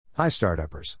Hi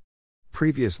startuppers.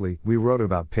 Previously, we wrote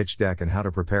about pitch deck and how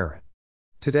to prepare it.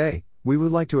 Today, we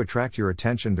would like to attract your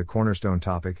attention to cornerstone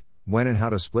topic, when and how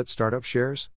to split startup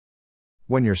shares.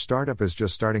 When your startup is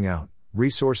just starting out,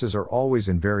 resources are always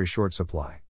in very short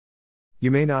supply.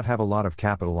 You may not have a lot of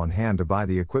capital on hand to buy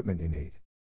the equipment you need.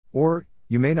 Or,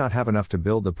 you may not have enough to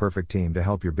build the perfect team to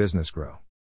help your business grow.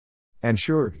 And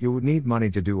sure, you would need money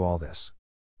to do all this.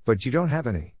 But you don't have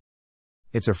any.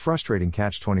 It's a frustrating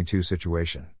catch-22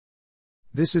 situation.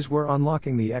 This is where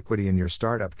unlocking the equity in your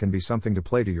startup can be something to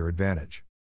play to your advantage.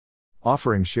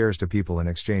 Offering shares to people in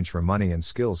exchange for money and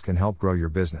skills can help grow your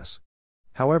business.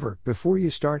 However, before you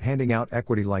start handing out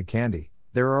equity like candy,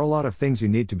 there are a lot of things you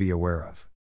need to be aware of.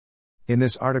 In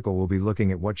this article, we'll be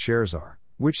looking at what shares are,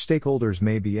 which stakeholders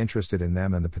may be interested in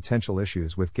them, and the potential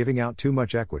issues with giving out too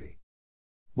much equity.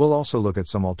 We'll also look at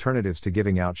some alternatives to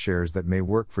giving out shares that may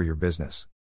work for your business.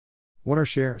 What are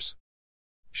shares?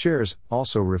 Shares,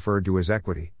 also referred to as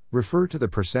equity, refer to the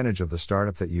percentage of the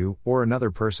startup that you, or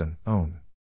another person, own.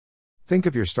 Think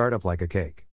of your startup like a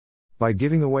cake. By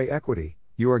giving away equity,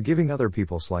 you are giving other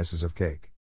people slices of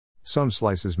cake. Some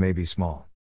slices may be small.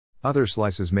 Other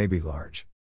slices may be large.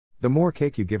 The more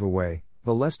cake you give away,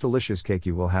 the less delicious cake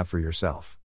you will have for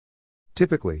yourself.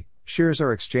 Typically, shares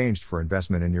are exchanged for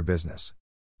investment in your business.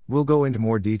 We'll go into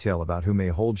more detail about who may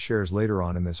hold shares later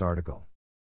on in this article.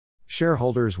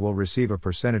 Shareholders will receive a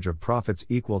percentage of profits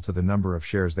equal to the number of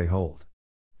shares they hold.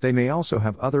 They may also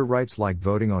have other rights like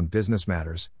voting on business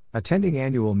matters, attending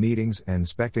annual meetings, and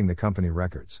inspecting the company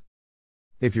records.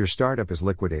 If your startup is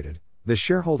liquidated, the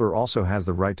shareholder also has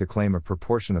the right to claim a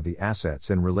proportion of the assets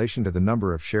in relation to the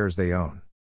number of shares they own.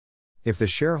 If the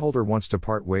shareholder wants to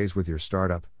part ways with your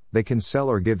startup, they can sell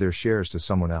or give their shares to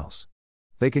someone else.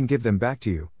 They can give them back to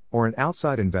you, or an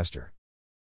outside investor.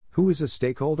 Who is a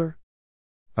stakeholder?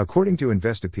 According to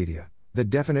Investopedia, the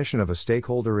definition of a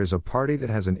stakeholder is a party that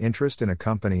has an interest in a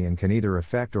company and can either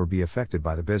affect or be affected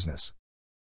by the business.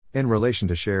 In relation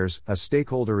to shares, a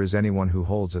stakeholder is anyone who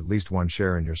holds at least one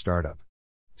share in your startup.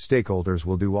 Stakeholders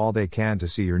will do all they can to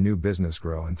see your new business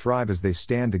grow and thrive as they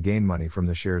stand to gain money from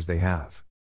the shares they have.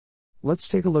 Let's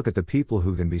take a look at the people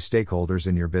who can be stakeholders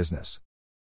in your business.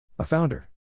 A founder,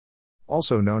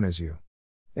 also known as you.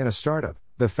 In a startup,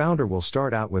 the founder will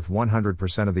start out with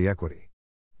 100% of the equity.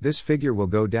 This figure will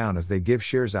go down as they give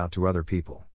shares out to other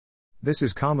people. This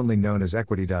is commonly known as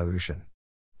equity dilution.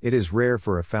 It is rare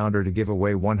for a founder to give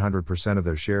away 100% of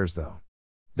their shares though.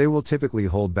 They will typically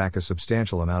hold back a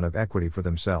substantial amount of equity for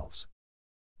themselves.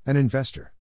 An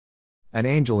investor. An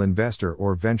angel investor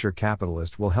or venture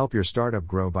capitalist will help your startup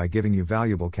grow by giving you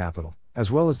valuable capital,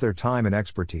 as well as their time and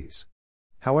expertise.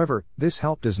 However, this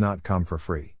help does not come for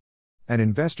free. An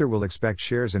investor will expect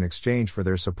shares in exchange for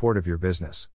their support of your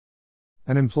business.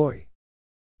 An employee.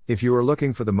 If you are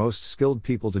looking for the most skilled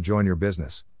people to join your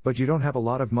business, but you don't have a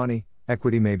lot of money,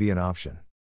 equity may be an option.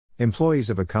 Employees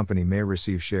of a company may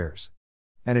receive shares.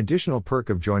 An additional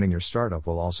perk of joining your startup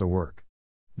will also work.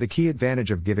 The key advantage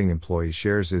of giving employees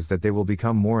shares is that they will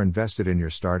become more invested in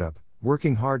your startup,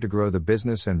 working hard to grow the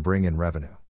business and bring in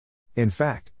revenue. In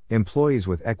fact, employees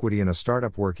with equity in a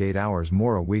startup work 8 hours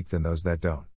more a week than those that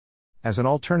don't. As an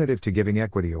alternative to giving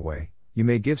equity away, you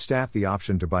may give staff the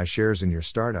option to buy shares in your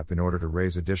startup in order to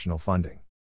raise additional funding.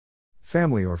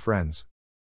 Family or friends.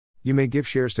 You may give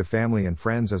shares to family and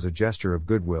friends as a gesture of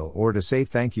goodwill or to say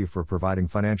thank you for providing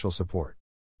financial support.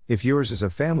 If yours is a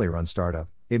family-run startup,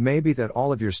 it may be that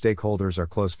all of your stakeholders are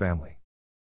close family.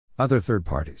 Other third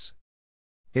parties.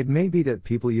 It may be that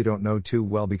people you don't know too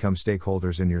well become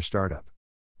stakeholders in your startup.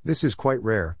 This is quite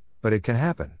rare, but it can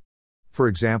happen. For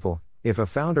example, if a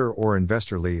founder or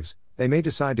investor leaves, they may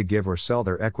decide to give or sell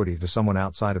their equity to someone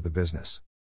outside of the business.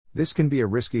 This can be a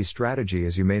risky strategy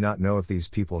as you may not know if these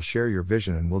people share your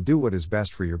vision and will do what is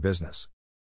best for your business.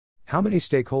 How many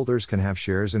stakeholders can have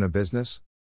shares in a business?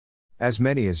 As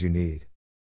many as you need.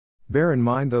 Bear in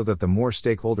mind though that the more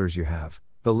stakeholders you have,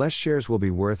 the less shares will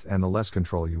be worth and the less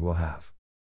control you will have.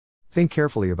 Think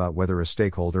carefully about whether a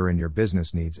stakeholder in your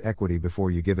business needs equity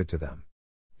before you give it to them.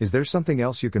 Is there something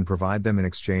else you can provide them in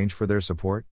exchange for their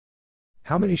support?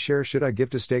 How many shares should I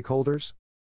give to stakeholders?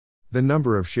 The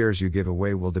number of shares you give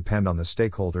away will depend on the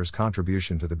stakeholders'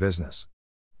 contribution to the business.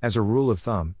 As a rule of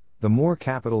thumb, the more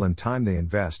capital and time they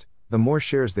invest, the more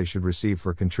shares they should receive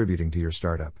for contributing to your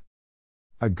startup.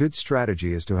 A good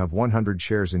strategy is to have 100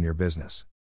 shares in your business.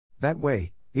 That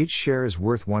way, each share is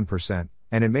worth 1%,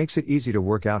 and it makes it easy to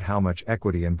work out how much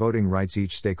equity and voting rights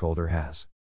each stakeholder has.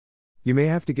 You may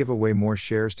have to give away more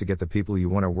shares to get the people you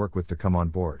want to work with to come on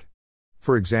board.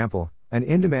 For example, an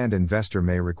in-demand investor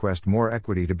may request more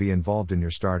equity to be involved in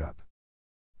your startup.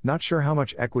 Not sure how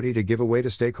much equity to give away to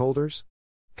stakeholders?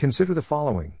 Consider the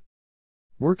following.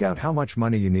 Work out how much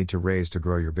money you need to raise to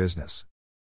grow your business.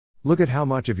 Look at how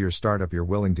much of your startup you're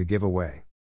willing to give away.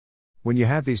 When you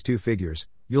have these two figures,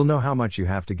 you'll know how much you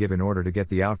have to give in order to get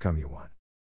the outcome you want.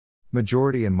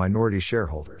 Majority and minority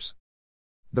shareholders.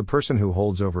 The person who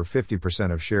holds over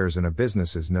 50% of shares in a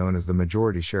business is known as the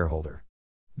majority shareholder.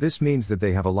 This means that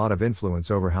they have a lot of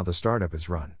influence over how the startup is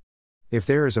run. If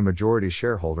there is a majority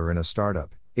shareholder in a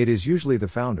startup, it is usually the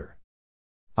founder.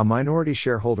 A minority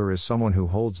shareholder is someone who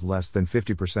holds less than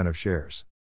 50% of shares.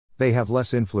 They have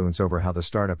less influence over how the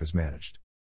startup is managed.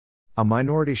 A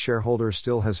minority shareholder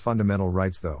still has fundamental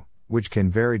rights though, which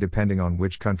can vary depending on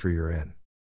which country you're in.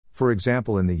 For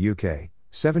example, in the UK,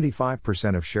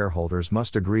 75% of shareholders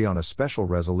must agree on a special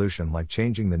resolution like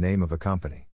changing the name of a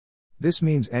company. This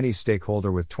means any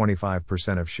stakeholder with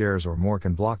 25% of shares or more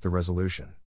can block the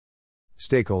resolution.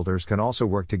 Stakeholders can also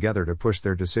work together to push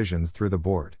their decisions through the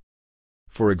board.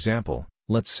 For example,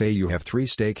 let's say you have 3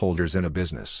 stakeholders in a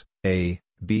business, A,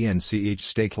 B and C. Each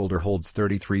stakeholder holds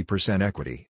 33%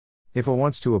 equity. If A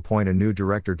wants to appoint a new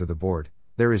director to the board,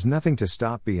 there is nothing to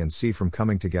stop B and C from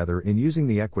coming together in using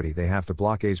the equity they have to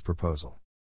block A's proposal.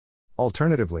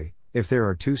 Alternatively, if there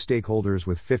are 2 stakeholders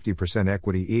with 50%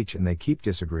 equity each and they keep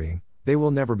disagreeing, they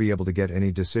will never be able to get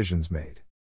any decisions made.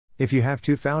 If you have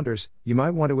 2 founders, you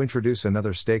might want to introduce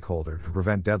another stakeholder to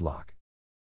prevent deadlock.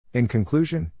 In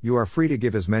conclusion, you are free to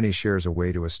give as many shares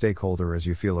away to a stakeholder as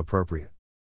you feel appropriate.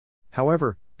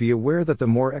 However, be aware that the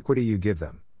more equity you give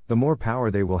them, the more power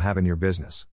they will have in your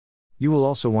business. You will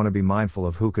also want to be mindful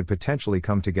of who could potentially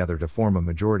come together to form a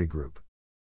majority group.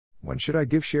 When should I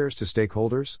give shares to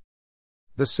stakeholders?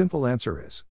 The simple answer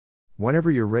is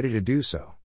whenever you're ready to do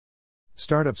so.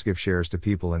 Startups give shares to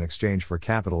people in exchange for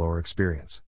capital or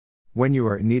experience. When you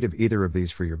are in need of either of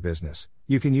these for your business,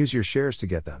 you can use your shares to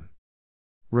get them.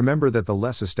 Remember that the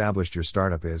less established your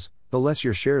startup is, the less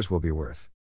your shares will be worth.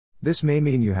 This may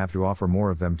mean you have to offer more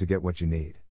of them to get what you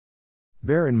need.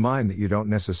 Bear in mind that you don't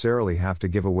necessarily have to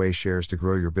give away shares to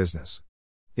grow your business.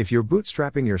 If you're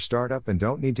bootstrapping your startup and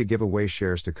don't need to give away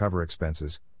shares to cover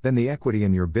expenses, then the equity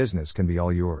in your business can be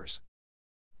all yours.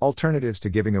 Alternatives to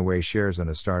giving away shares in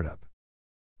a startup.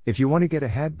 If you want to get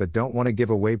ahead but don't want to give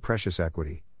away precious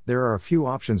equity, there are a few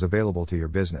options available to your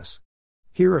business.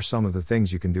 Here are some of the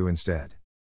things you can do instead.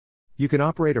 You can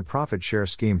operate a profit share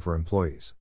scheme for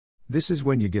employees. This is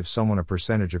when you give someone a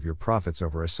percentage of your profits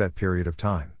over a set period of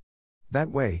time. That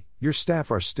way, your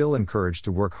staff are still encouraged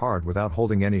to work hard without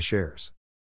holding any shares.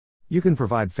 You can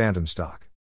provide phantom stock.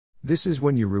 This is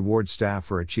when you reward staff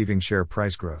for achieving share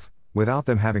price growth, without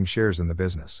them having shares in the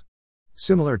business.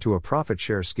 Similar to a profit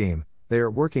share scheme, they are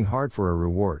working hard for a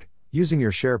reward, using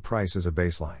your share price as a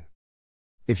baseline.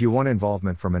 If you want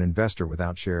involvement from an investor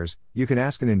without shares, you can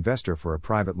ask an investor for a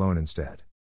private loan instead.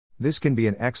 This can be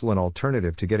an excellent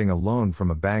alternative to getting a loan from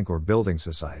a bank or building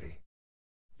society.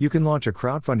 You can launch a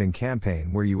crowdfunding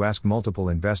campaign where you ask multiple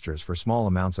investors for small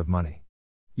amounts of money.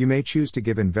 You may choose to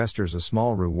give investors a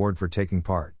small reward for taking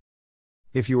part.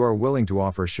 If you are willing to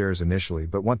offer shares initially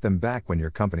but want them back when your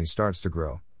company starts to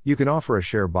grow, you can offer a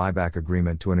share buyback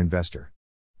agreement to an investor.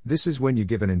 This is when you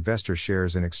give an investor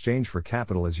shares in exchange for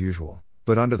capital as usual,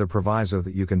 but under the proviso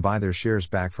that you can buy their shares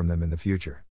back from them in the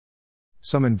future.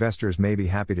 Some investors may be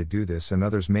happy to do this and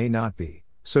others may not be,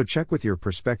 so check with your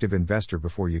prospective investor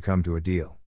before you come to a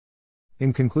deal.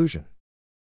 In conclusion,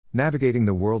 navigating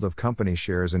the world of company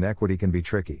shares and equity can be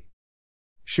tricky.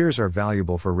 Shares are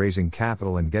valuable for raising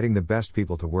capital and getting the best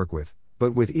people to work with,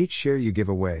 but with each share you give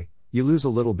away, you lose a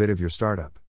little bit of your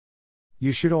startup.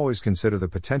 You should always consider the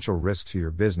potential risks to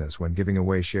your business when giving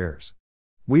away shares.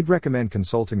 We'd recommend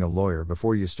consulting a lawyer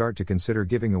before you start to consider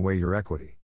giving away your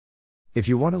equity. If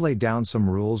you want to lay down some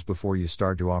rules before you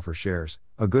start to offer shares,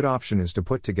 a good option is to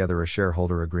put together a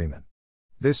shareholder agreement.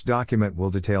 This document will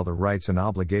detail the rights and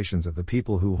obligations of the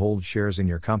people who hold shares in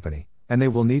your company, and they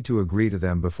will need to agree to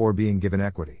them before being given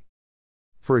equity.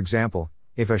 For example,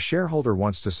 if a shareholder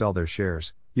wants to sell their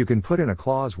shares, you can put in a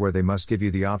clause where they must give you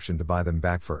the option to buy them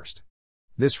back first.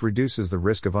 This reduces the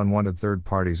risk of unwanted third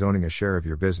parties owning a share of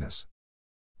your business.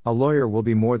 A lawyer will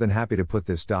be more than happy to put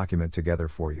this document together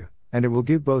for you, and it will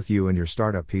give both you and your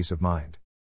startup peace of mind.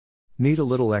 Need a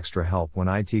little extra help when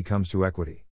IT comes to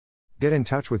equity? Get in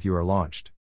touch with You Are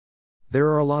Launched. There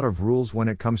are a lot of rules when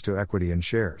it comes to equity and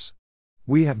shares.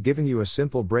 We have given you a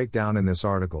simple breakdown in this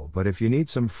article, but if you need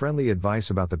some friendly advice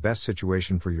about the best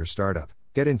situation for your startup,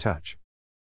 get in touch.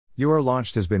 You Are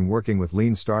Launched has been working with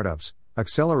lean startups,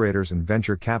 accelerators and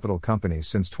venture capital companies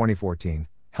since 2014,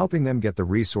 helping them get the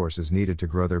resources needed to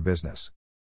grow their business.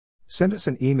 Send us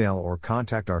an email or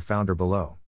contact our founder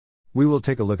below. We will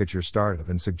take a look at your startup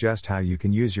and suggest how you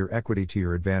can use your equity to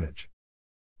your advantage.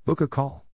 Book a call.